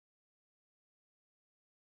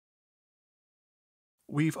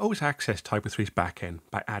We've always accessed TYPO3's backend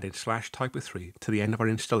by adding /typo3 to the end of our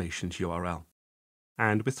installation's URL.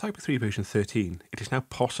 And with TYPO3 version 13, it is now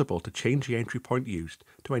possible to change the entry point used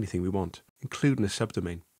to anything we want, including a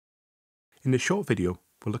subdomain. In this short video,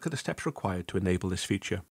 we'll look at the steps required to enable this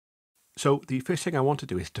feature. So the first thing I want to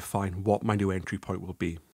do is define what my new entry point will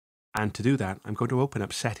be. And to do that, I'm going to open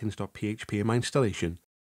up settings.php in my installation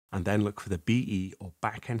and then look for the BE or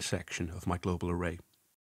backend section of my global array.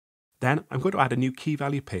 Then I'm going to add a new key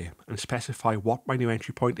value pair and specify what my new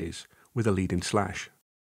entry point is with a leading slash.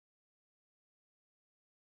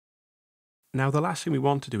 Now the last thing we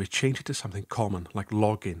want to do is change it to something common like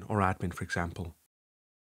login or admin, for example.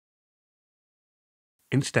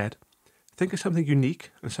 Instead, think of something unique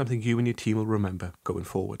and something you and your team will remember going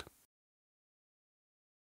forward.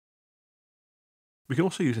 We can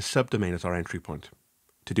also use a subdomain as our entry point.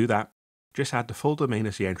 To do that, just add the full domain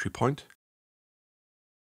as the entry point,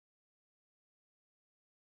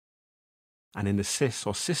 and in the sys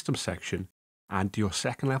or system section, add your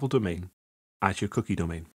second level domain as your cookie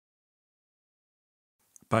domain.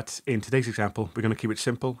 But in today's example, we're going to keep it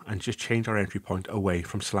simple and just change our entry point away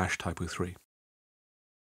from /typo3.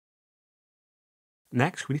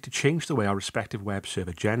 Next, we need to change the way our respective web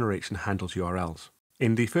server generates and handles URLs.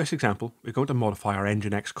 In the first example, we're going to modify our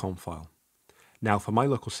nginx conf file. Now for my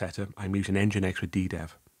local setup, I'm using nginx with ddev,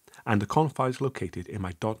 and the conf file is located in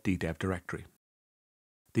my .ddev directory.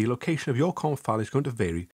 The location of your conf file is going to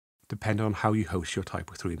vary depending on how you host your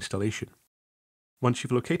TYPO3 installation. Once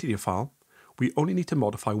you've located your file, we only need to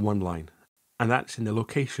modify one line, and that's in the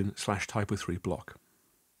location /typo3 block.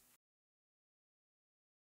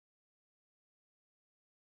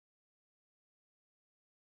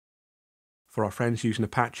 For our friends using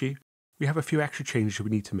Apache, we have a few extra changes we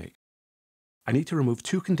need to make. I need to remove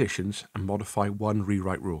two conditions and modify one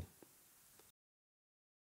rewrite rule.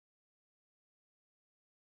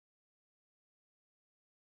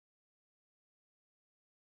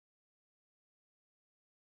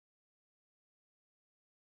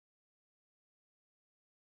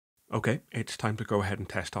 Okay, it's time to go ahead and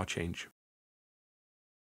test our change.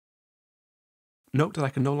 Note that I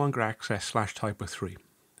can no longer access /typo3.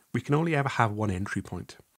 We can only ever have one entry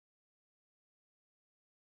point.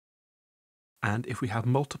 And if we have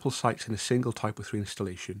multiple sites in a single TYPO3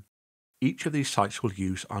 installation, each of these sites will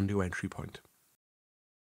use our new entry point.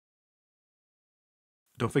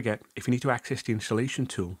 Don't forget, if you need to access the installation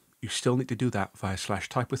tool, you still need to do that via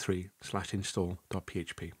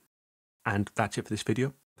 /typo3/install.php. And that's it for this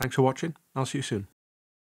video. Thanks for watching. I'll see you soon.